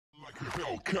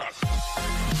Hellcat.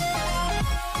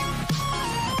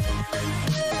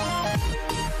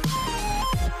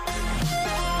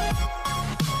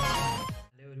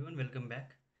 Hello everyone, welcome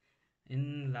back.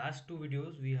 In last two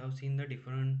videos we have seen the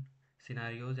different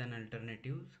scenarios and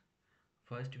alternatives.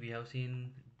 First we have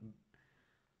seen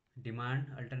demand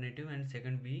alternative, and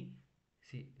second we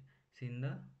see seen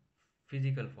the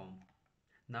physical form.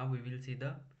 Now we will see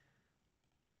the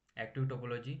active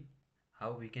topology,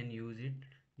 how we can use it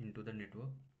into the network.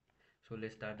 So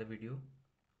let's start the video.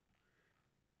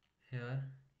 Here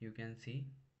you can see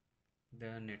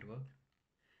the network,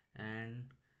 and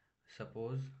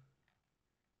suppose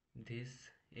this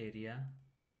area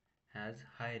has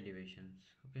high elevations.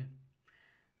 Okay,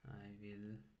 I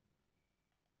will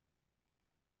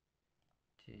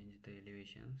change the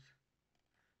elevations,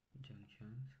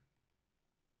 junctions.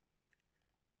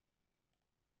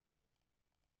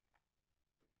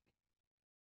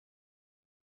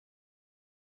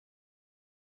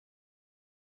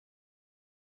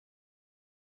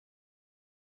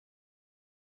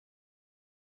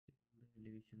 The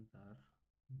elevations are,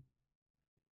 and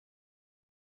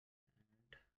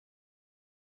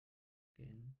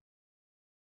again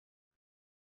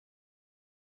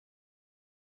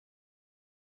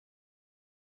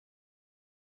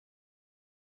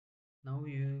now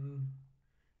you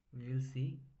will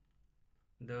see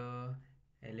the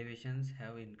elevations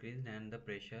have increased and the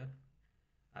pressure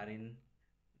are in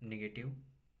negative.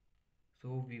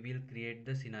 So we will create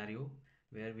the scenario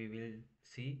where we will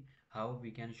see how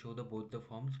we can show the both the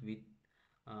forms with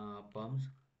pumps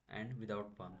and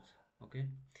without pumps. Okay,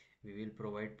 we will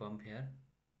provide pump here.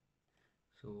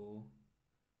 So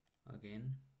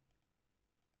again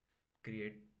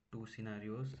create two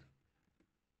scenarios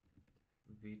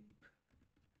with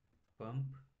pump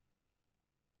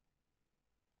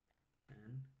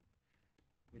and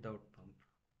without pump.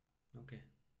 Okay,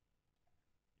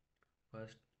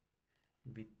 first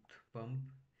with pump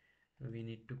we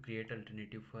need to create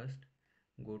alternative. First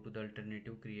go to the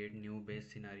alternative, create new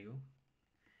base scenario,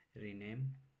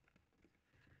 rename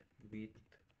with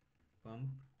pump,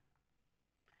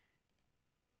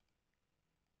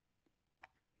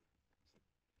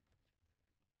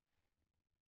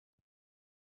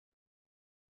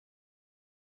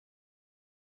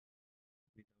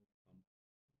 without pump.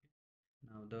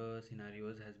 Now the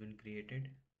scenarios has been created.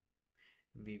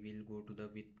 We will go to the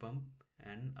with pump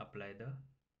and apply the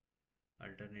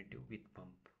alternative with pump.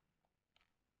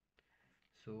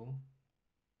 So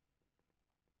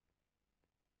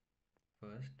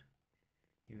first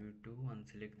you need to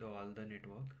unselect all the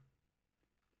network.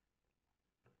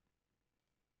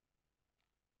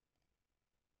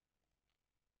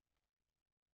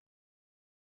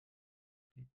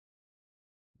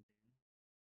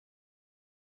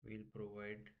 We'll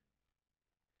provide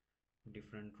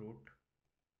different route.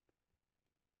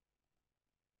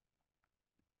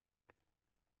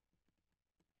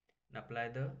 Apply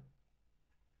the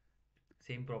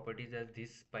same properties as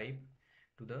this pipe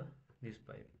to the this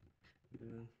pipe.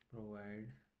 We'll provide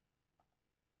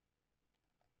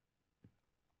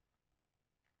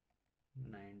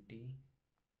 90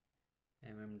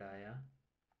 dia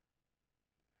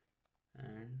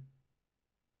and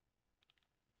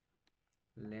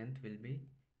length will be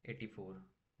 84.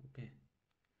 Okay,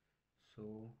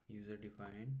 so user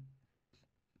define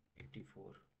 84.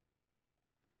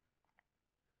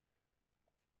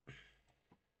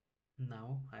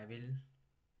 Now I will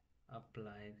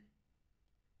apply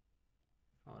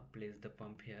or place the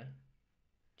pump here,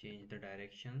 change the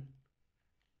direction.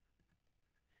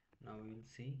 Now we will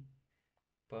see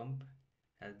pump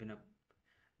has been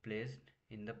placed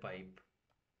in the pipe.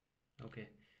 Okay,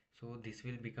 so this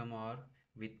will become our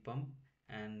with pump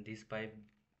and this pipe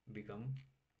become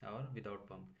our without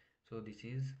pump. So this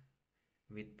is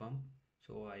with pump,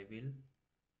 so I will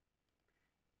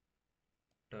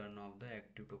turn off the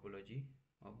active topology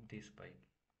of this pipe.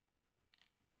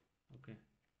 Okay,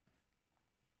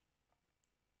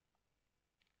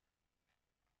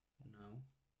 now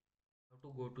have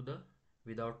to go to the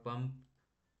without pump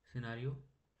scenario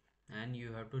and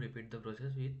you have to repeat the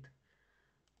process with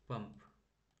pump.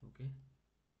 Okay,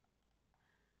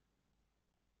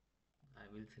 I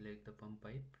will select the pump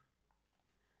pipe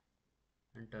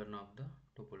and turn off the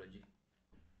topology.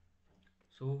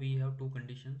 So we have two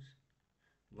conditions,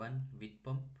 one with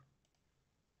pump,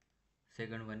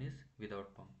 second one is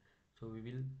without pump. So we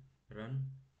will run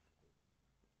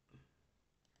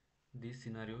these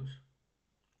scenarios.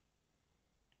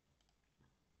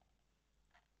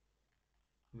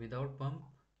 Without pump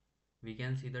we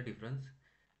can see the difference.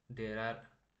 There are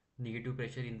negative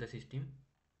pressure in the system,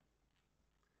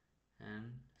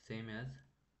 and same as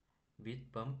with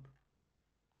pump.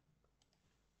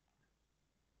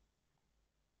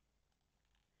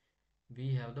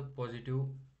 We have the positive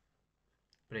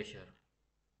pressure.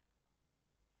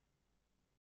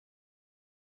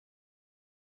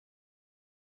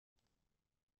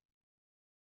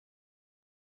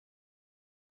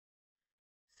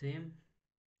 Same,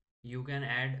 you can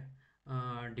add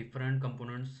different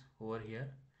components over here.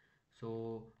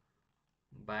 So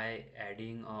by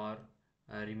adding or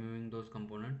removing those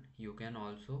components, you can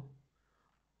also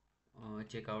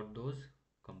check out those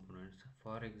components.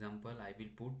 For example, I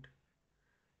will put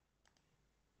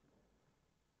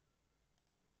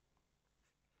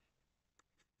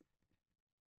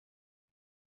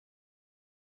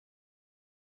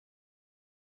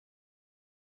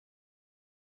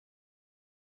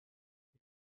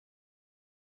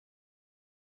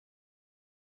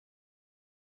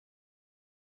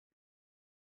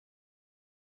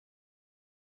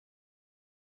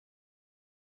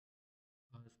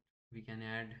first, we can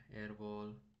add air wall,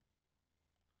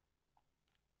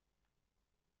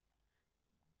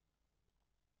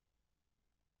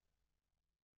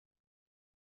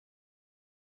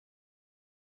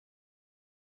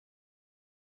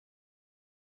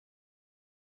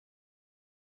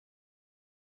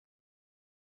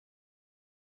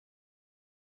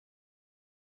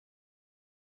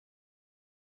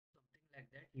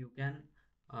 like that. You can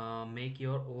make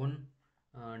your own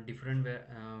different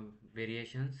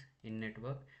variations in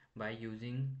network by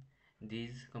using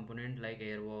these components like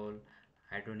air wall,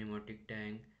 hydropneumatic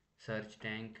tank, surge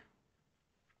tank.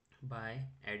 By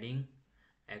adding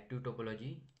active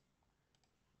topology,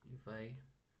 if I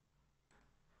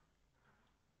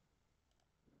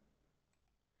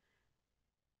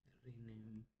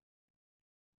rename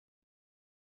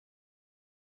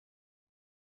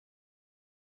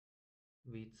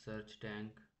with surge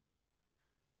tank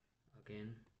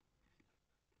again,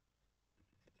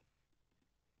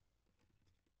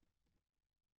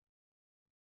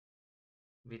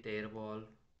 with air wall,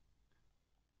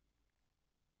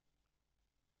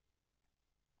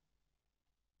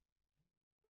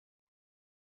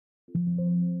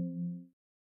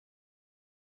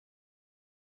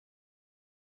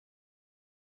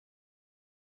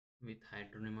 with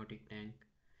hydropneumatic tank,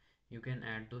 you can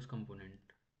add those components.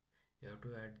 You have to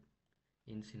add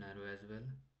in scenario as well.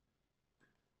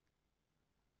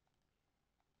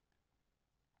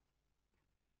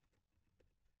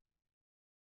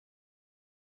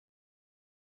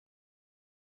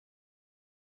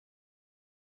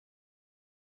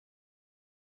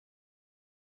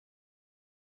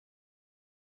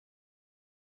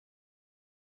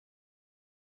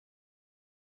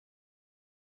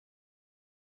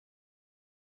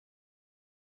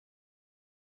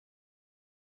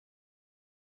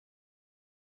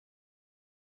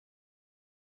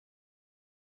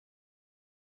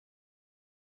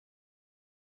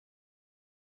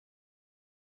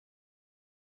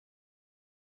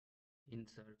 In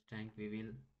surge tank we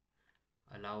will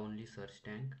allow only surge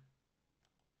tank.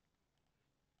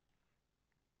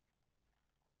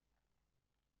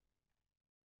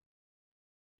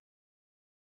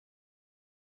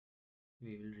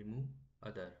 We will remove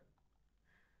other.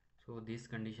 So this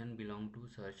condition belong to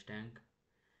surge tank.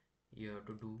 You have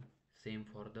to do same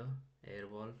for the air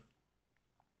wall.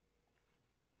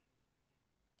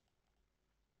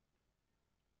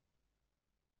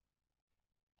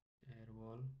 Air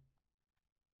wall,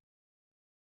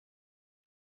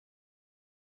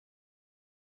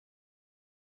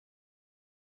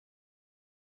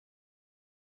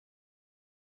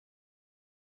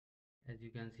 as you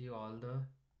can see, all the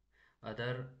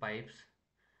other pipes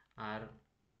are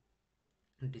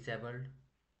disabled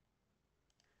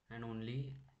and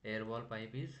only air wall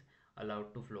pipe is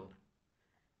allowed to flow.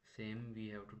 Same we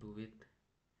have to do with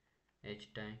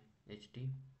HT.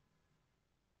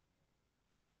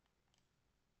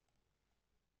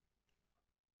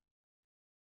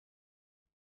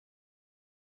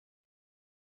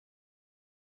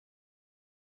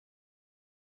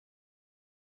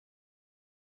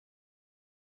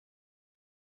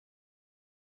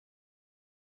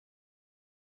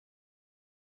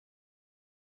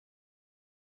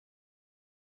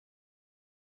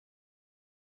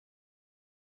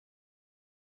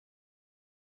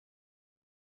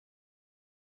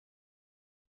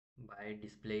 By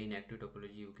display in active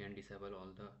topology, you can disable all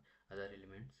the other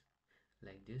elements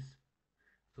like this.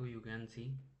 So you can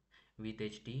see with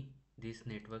HT, this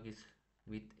network is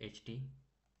with HT,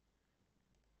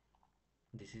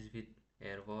 this is with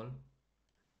air wall,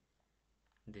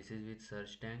 this is with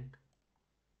surge tank,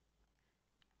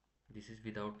 this is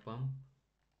without pump,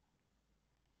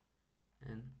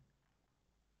 and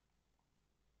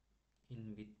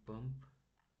pump,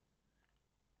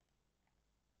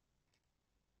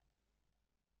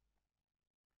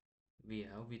 we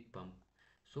have with pump.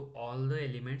 So all the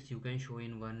elements you can show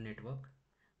in one network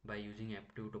by using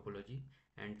aptive topology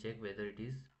and check whether it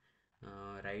is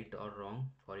right or wrong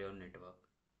for your network.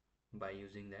 By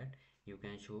using that you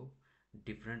can show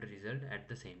different result at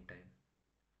the same time.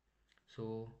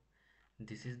 So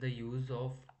this is the use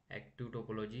of active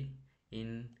topology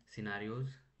in scenarios.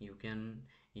 You can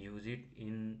use it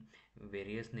in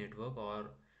various network,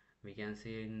 or we can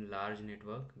say in large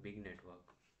network, big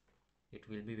network. It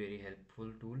will be very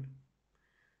helpful tool.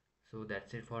 So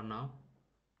that's it for now.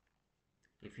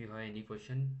 If you have any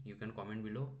question, you can comment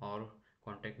below or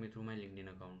contact me through my LinkedIn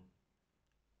account.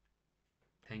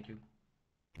 Thank you.